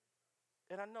crazy.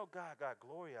 And I know God got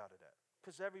glory out of that.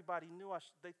 Because everybody knew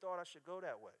they thought I should go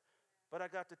that way. But I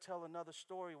got to tell another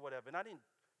story, whatever. And I didn't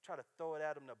try to throw it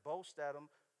at them to boast at them.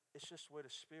 It's just where the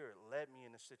Spirit led me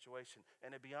in the situation.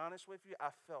 And to be honest with you,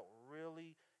 I felt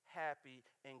really happy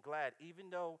and glad. Even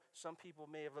though some people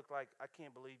may have looked like, I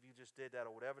can't believe you just did that,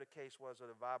 or whatever the case was, or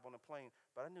the vibe on the plane.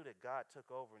 But I knew that God took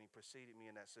over and he preceded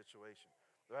me in that situation.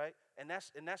 Right? And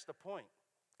that's the point.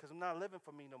 Because I'm not living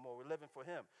for me no more. We're living for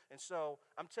him. And so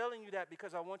I'm telling you that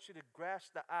because I want you to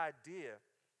grasp the idea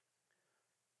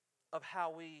of how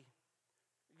we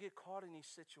get caught in these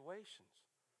situations,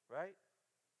 right?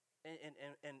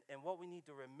 And what we need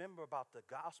to remember about the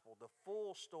gospel, the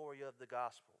full story of the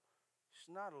gospel. It's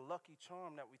not a lucky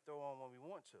charm that we throw on when we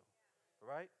want to,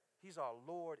 right? He's our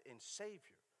Lord and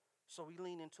Savior. So we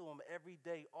lean into him every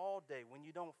day, all day, when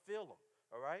you don't feel him.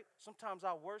 All right? Sometimes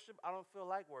I worship. I don't feel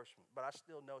like worshiping, but I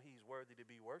still know he's worthy to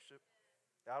be worshiped.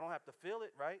 I don't have to feel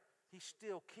it, right? He's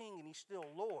still king and he's still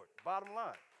Lord. Bottom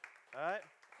line. All right?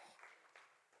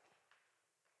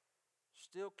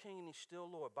 Still king and he's still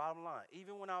Lord. Bottom line.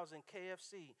 Even when I was in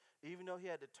KFC, even though he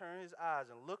had to turn his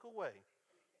eyes and look away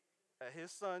at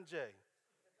his son Jay,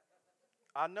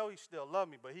 I know he still loved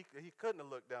me, but he couldn't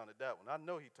have looked down at that one. I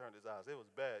know he turned his eyes. It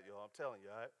was bad, y'all. I'm telling you,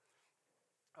 all right?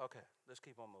 Okay, let's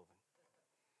keep on moving.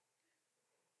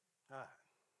 All right.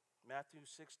 Matthew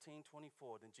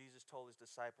 16:24. Then Jesus told his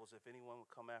disciples, if anyone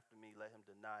would come after me, let him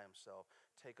deny himself,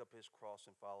 take up his cross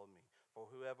and follow me.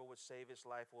 For whoever would save his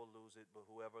life will lose it, but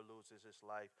whoever loses his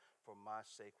life for my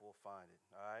sake will find it.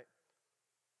 All right?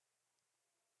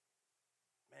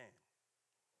 Man.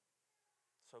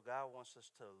 So God wants us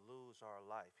to lose our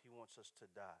life. He wants us to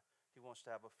die. He wants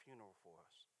to have a funeral for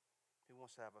us. He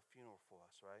wants to have a funeral for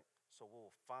us, right? So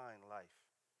we'll find life,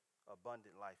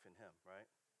 abundant life in him, right?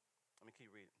 Let me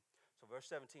keep reading. So verse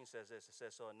 17 says this. It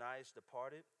says, so Ananias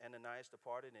departed and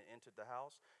entered the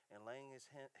house, and laying his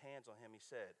hands on him, he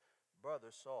said,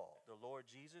 Brother Saul, the Lord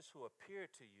Jesus, who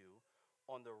appeared to you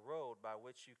on the road by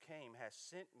which you came, has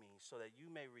sent me so that you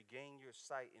may regain your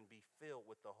sight and be filled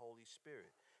with the Holy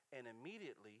Spirit. And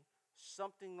immediately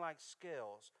something like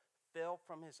scales fell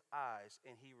from his eyes,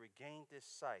 and he regained his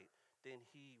sight. Then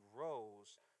he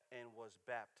rose and was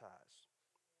baptized.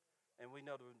 And we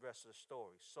know the rest of the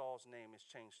story. Saul's name is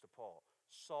changed to Paul.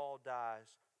 Saul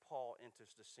dies. Paul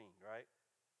enters the scene, right?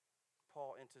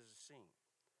 Paul enters the scene.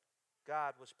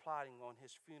 God was plotting on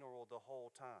his funeral the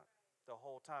whole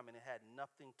time, and it had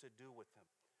nothing to do with him,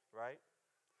 right?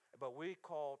 But we're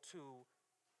called to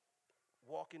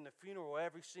walk in the funeral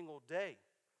every single day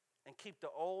and keep the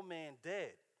old man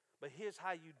dead. But here's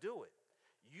how you do it.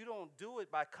 You don't do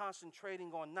it by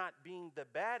concentrating on not being the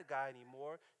bad guy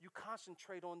anymore. You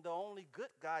concentrate on the only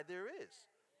good guy there is,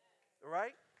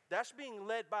 right? That's being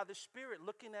led by the Spirit,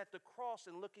 looking at the cross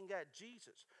and looking at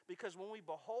Jesus. Because when we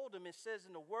behold him, it says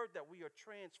in the word that we are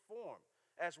transformed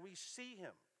as we see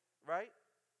him, right?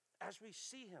 As we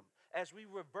see him, as we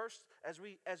reverse, as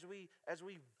we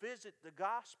visit the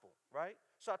gospel, right?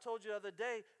 So I told you the other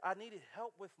day, I needed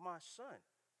help with my son.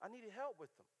 I needed help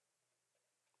with him.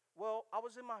 Well, I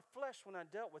was in my flesh when I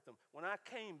dealt with him. When I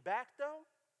came back, though,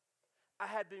 I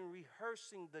had been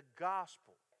rehearsing the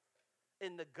gospel.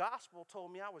 And the gospel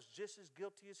told me I was just as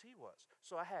guilty as he was.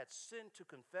 So I had sin to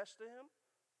confess to him.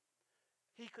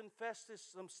 He confessed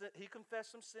some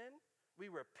sin. We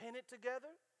repented together.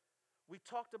 We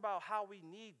talked about how we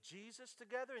need Jesus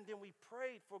together. And then we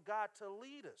prayed for God to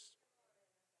lead us.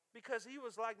 Because he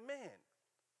was like, man,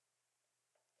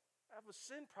 I have a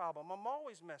sin problem. I'm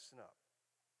always messing up.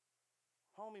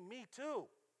 Homie, me too.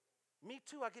 Me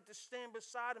too. I get to stand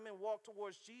beside him and walk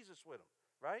towards Jesus with him,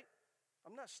 right?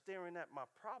 I'm not staring at my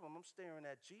problem. I'm staring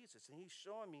at Jesus. And he's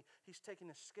showing me, he's taking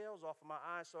the scales off of my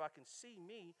eyes so I can see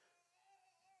me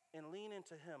and lean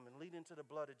into him and lean into the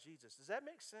blood of Jesus. Does that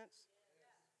make sense?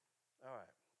 All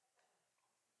right.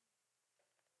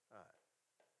 All right.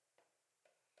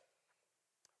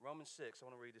 Romans 6, I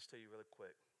want to read this to you really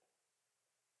quick.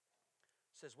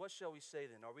 It says, what shall we say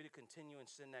then? Are we to continue in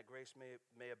sin that grace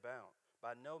may abound?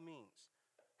 By no means.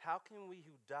 How can we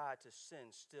who died to sin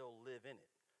still live in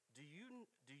it? Do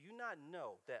you not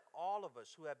know that all of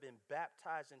us who have been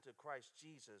baptized into Christ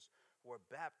Jesus were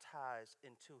baptized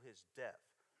into his death?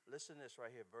 Listen to this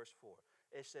right here, verse 4.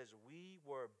 It says, we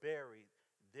were buried,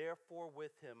 therefore,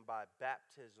 with him by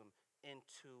baptism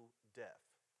into death,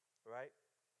 right?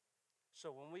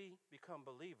 So when we become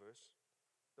believers,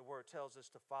 the word tells us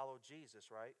to follow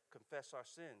Jesus, right? Confess our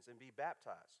sins and be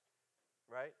baptized,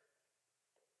 right?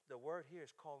 The word here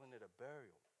is calling it a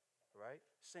burial, right?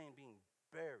 Saying being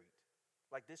buried.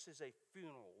 Like this is a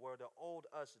funeral where the old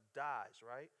us dies,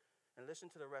 right? And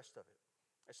listen to the rest of it.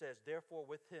 It says, therefore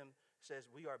with him, it says,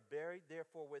 we are buried,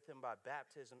 therefore with him by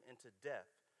baptism into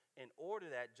death, in order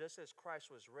that just as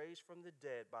Christ was raised from the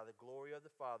dead by the glory of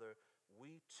the Father,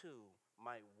 we too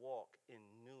might walk in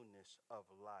newness of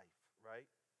life, right?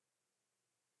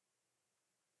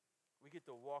 We get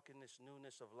to walk in this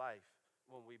newness of life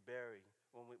when we're buried,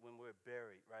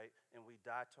 right? And we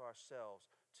die to ourselves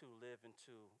to live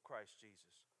into Christ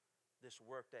Jesus. This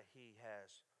work that he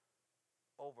has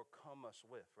overcome us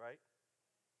with, right?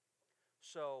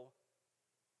 So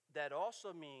that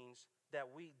also means that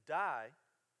we die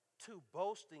to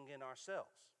boasting in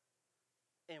ourselves.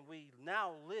 And we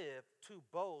now live to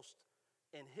boast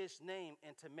in his name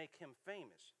and to make him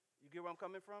famous. You get where I'm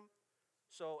coming from?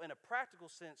 So in a practical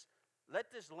sense,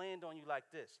 let this land on you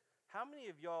like this. How many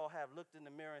of y'all have looked in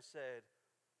the mirror and said,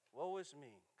 woe is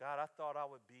me. God, I thought I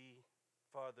would be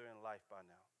further in life by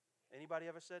now. Anybody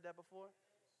ever said that before?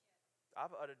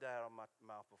 I've uttered that out of my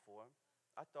mouth before.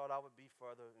 I thought I would be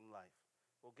further in life.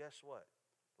 Well, guess what?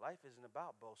 Life isn't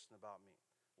about boasting about me.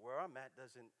 Where I'm at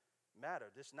doesn't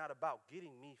matter. This is not about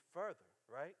getting me further,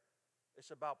 right?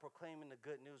 It's about proclaiming the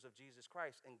good news of Jesus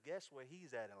Christ. And guess where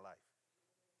he's at in life?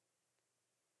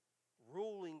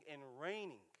 Ruling and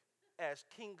reigning as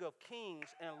King of Kings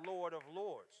and Lord of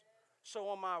Lords. So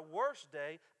on my worst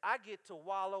day, I get to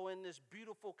wallow in this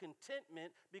beautiful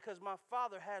contentment because my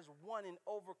Father has won and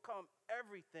overcome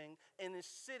everything and is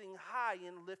sitting high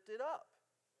and lifted up.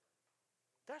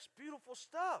 That's beautiful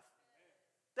stuff.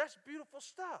 That's beautiful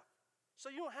stuff. So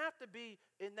you don't have to be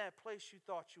in that place you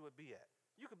thought you would be at.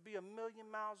 You could be 1,000,000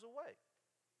 miles away.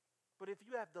 But if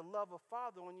you have the love of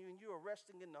Father on you and you are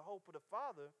resting in the hope of the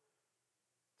Father,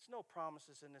 there's no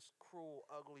promises in this cruel,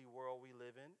 ugly world we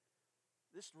live in.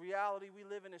 This reality we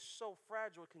live in is so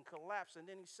fragile, it can collapse in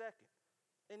any second.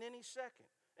 In any second.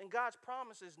 And God's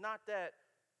promise is not that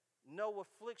no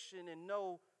affliction and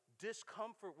no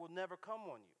discomfort will never come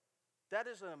on you. That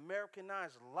is an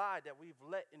Americanized lie that we've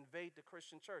let invade the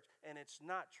Christian church, and it's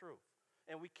not true.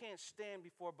 And we can't stand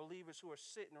before believers who are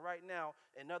sitting right now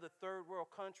in other third world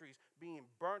countries being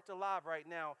burnt alive right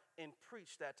now and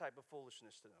preach that type of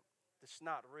foolishness to them. It's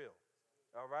not real,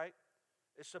 all right?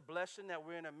 It's a blessing that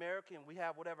we're in America and we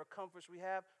have whatever comforts we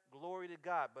have. Glory to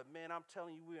God. But, man, I'm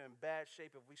telling you, we're in bad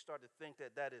shape if we start to think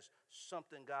that that is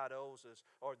something God owes us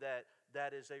or that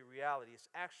that is a reality. It's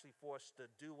actually for us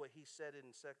to do what he said in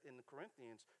the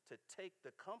Corinthians, to take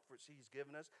the comforts he's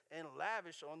given us and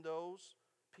lavish on those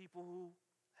people who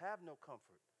have no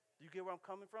comfort. Do you get where I'm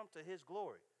coming from? To his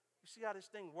glory. You see how this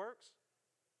thing works?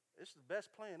 It's the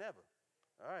best plan ever.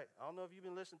 All right. I don't know if you've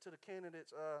been listening to the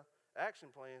candidates' action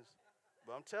plans.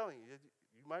 But I'm telling you,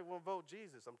 You might want to vote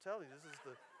Jesus. I'm telling you,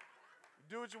 you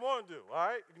do what you want to do, all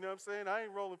right? You know what I'm saying? I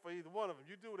ain't rolling for either one of them.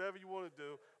 You do whatever you want to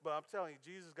do, but I'm telling you,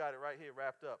 Jesus got it right here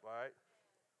wrapped up, all right?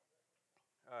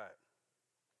 All right.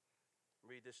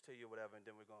 Read this to you, whatever, and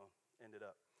then we're going to end it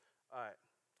up. All right.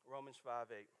 Romans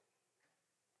 5:8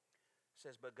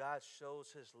 says, but God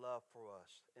shows his love for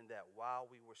us in that while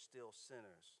we were still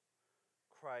sinners,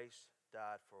 Christ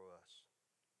died for us.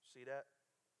 See that?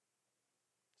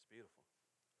 It's beautiful.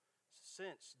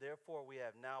 Since, therefore, we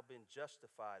have now been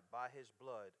justified by his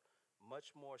blood,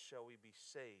 much more shall we be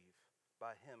saved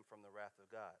by him from the wrath of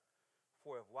God.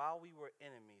 For if while we were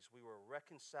enemies, we were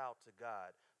reconciled to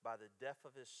God by the death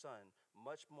of his Son,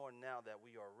 much more now that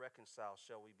we are reconciled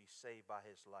shall we be saved by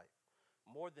his life.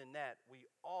 More than that, we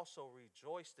also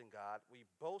rejoiced in God. We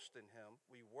boast in him.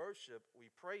 We worship.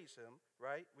 We praise him,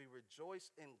 right? We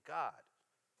rejoice in God,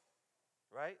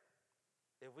 right?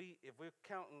 If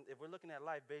we're looking at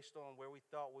life based on where we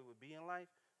thought we would be in life,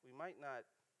 we might not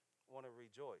want to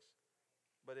rejoice.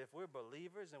 But if we're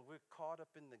believers and we're caught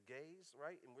up in the gaze,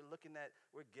 right, and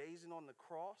we're gazing on the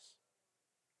cross,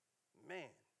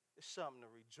 man, it's something to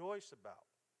rejoice about,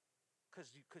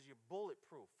 because you're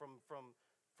bulletproof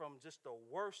from just the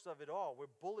worst of it all. We're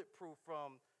bulletproof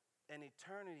from an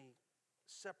eternity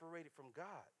separated from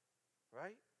God,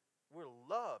 right? We're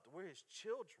loved. We're his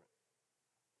children.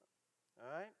 All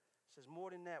right? It says,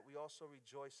 more than that, we also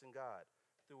rejoice in God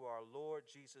through our Lord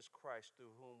Jesus Christ,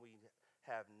 through whom we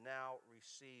have now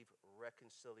received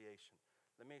reconciliation.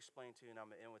 Let me explain to you, and I'm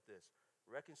going to end with this.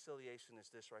 Reconciliation is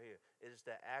this right here. It is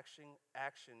the action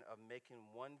of making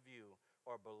one view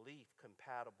or belief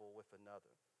compatible with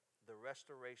another. The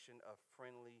restoration of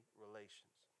friendly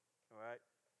relations. All right?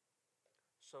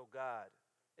 So God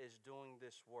is doing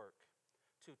this work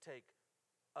to take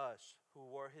us who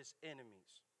were his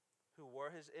enemies.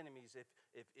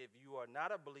 If you are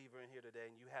not a believer in here today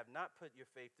and you have not put your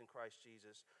faith in Christ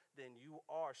Jesus, then you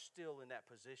are still in that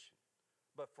position.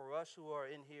 But for us who are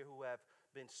in here who have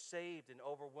been saved and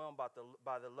overwhelmed by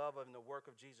the love and the work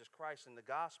of Jesus Christ and the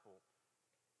gospel,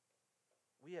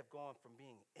 we have gone from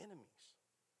being enemies.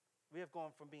 We have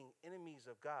gone from being enemies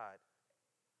of God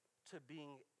to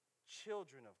being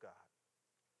children of God.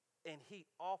 And he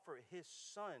offered his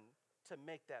Son to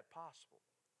make that possible.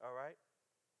 All right?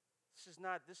 This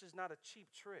is not a cheap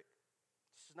trick.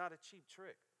 This is not a cheap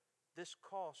trick. This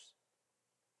costs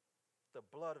the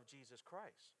blood of Jesus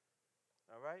Christ.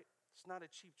 All right? It's not a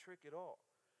cheap trick at all.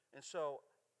 And so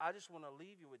I just want to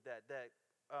leave you with that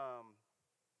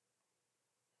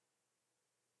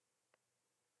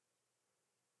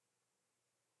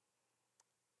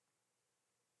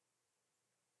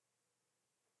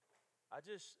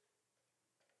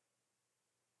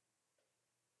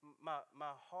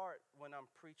my heart when I'm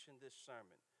preaching this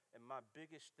sermon, and my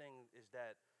biggest thing is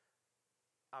that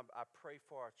I pray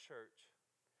for our church,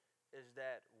 is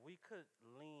that we could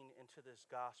lean into this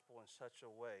gospel in such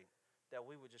a way that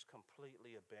we would just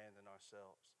completely abandon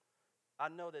ourselves.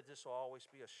 I know that this will always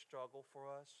be a struggle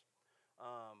for us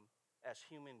as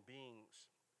human beings,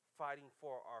 fighting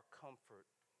for our comfort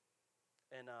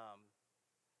and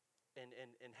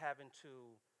having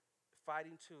to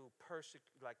fighting to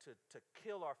to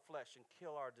kill our flesh and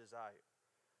kill our desire.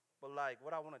 But like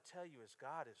what I want to tell you is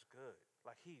God is good.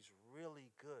 Like he's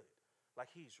really good. Like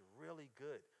he's really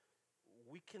good.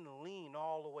 We can lean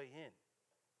all the way in.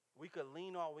 We could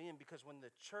lean all the way in because when the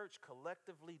church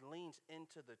collectively leans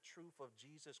into the truth of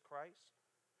Jesus Christ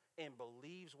and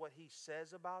believes what he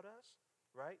says about us,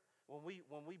 right? When we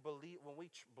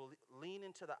lean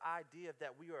into the idea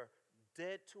that we are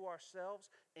dead to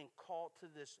ourselves and called to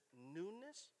this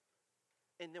newness,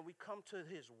 and then we come to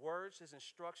his words, his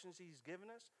instructions he's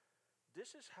given us,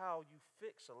 this is how you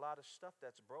fix a lot of stuff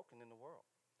that's broken in the world.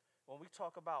 When we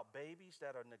talk about babies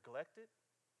that are neglected,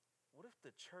 what if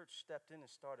the church stepped in and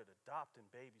started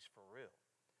adopting babies for real?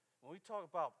 When we talk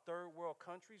about third world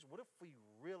countries, what if we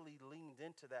really leaned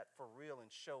into that for real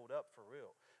and showed up for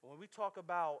real? When we talk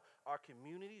about our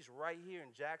communities right here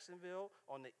in Jacksonville,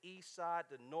 on the east side,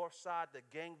 the north side, the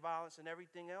gang violence and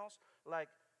everything else, like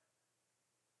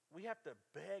we have to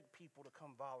beg people to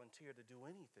come volunteer to do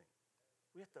anything.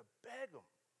 We have to beg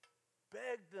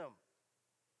them.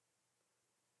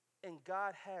 And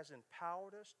God has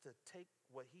empowered us to take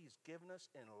what he's given us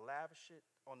and lavish it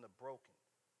on the broken.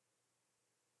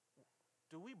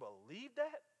 Do we believe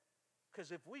that?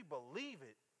 Because if we believe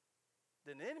it,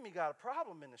 then the enemy got a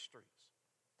problem in the streets.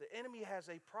 The enemy has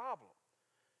a problem.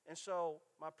 And so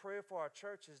my prayer for our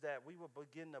church is that we will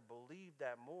begin to believe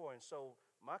that more. And so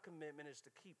My commitment is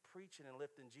to keep preaching and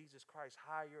lifting Jesus Christ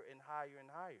higher and higher and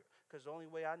higher. Because the only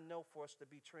way I know for us to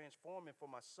be transformed and for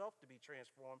myself to be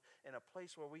transformed in a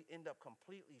place where we end up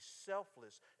completely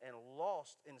selfless and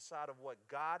lost inside of what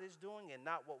God is doing and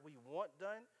not what we want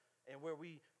done, and what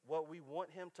we want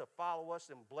him to follow us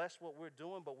and bless what we're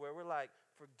doing, but where we're like,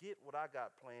 forget what I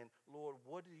got planned. Lord,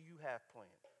 what do you have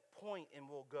planned? Point and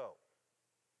we'll go.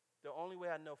 The only way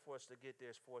I know for us to get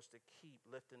there is for us to keep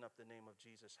lifting up the name of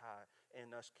Jesus high and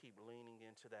us keep leaning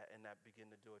into that and that begin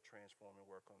to do a transforming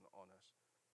work on us.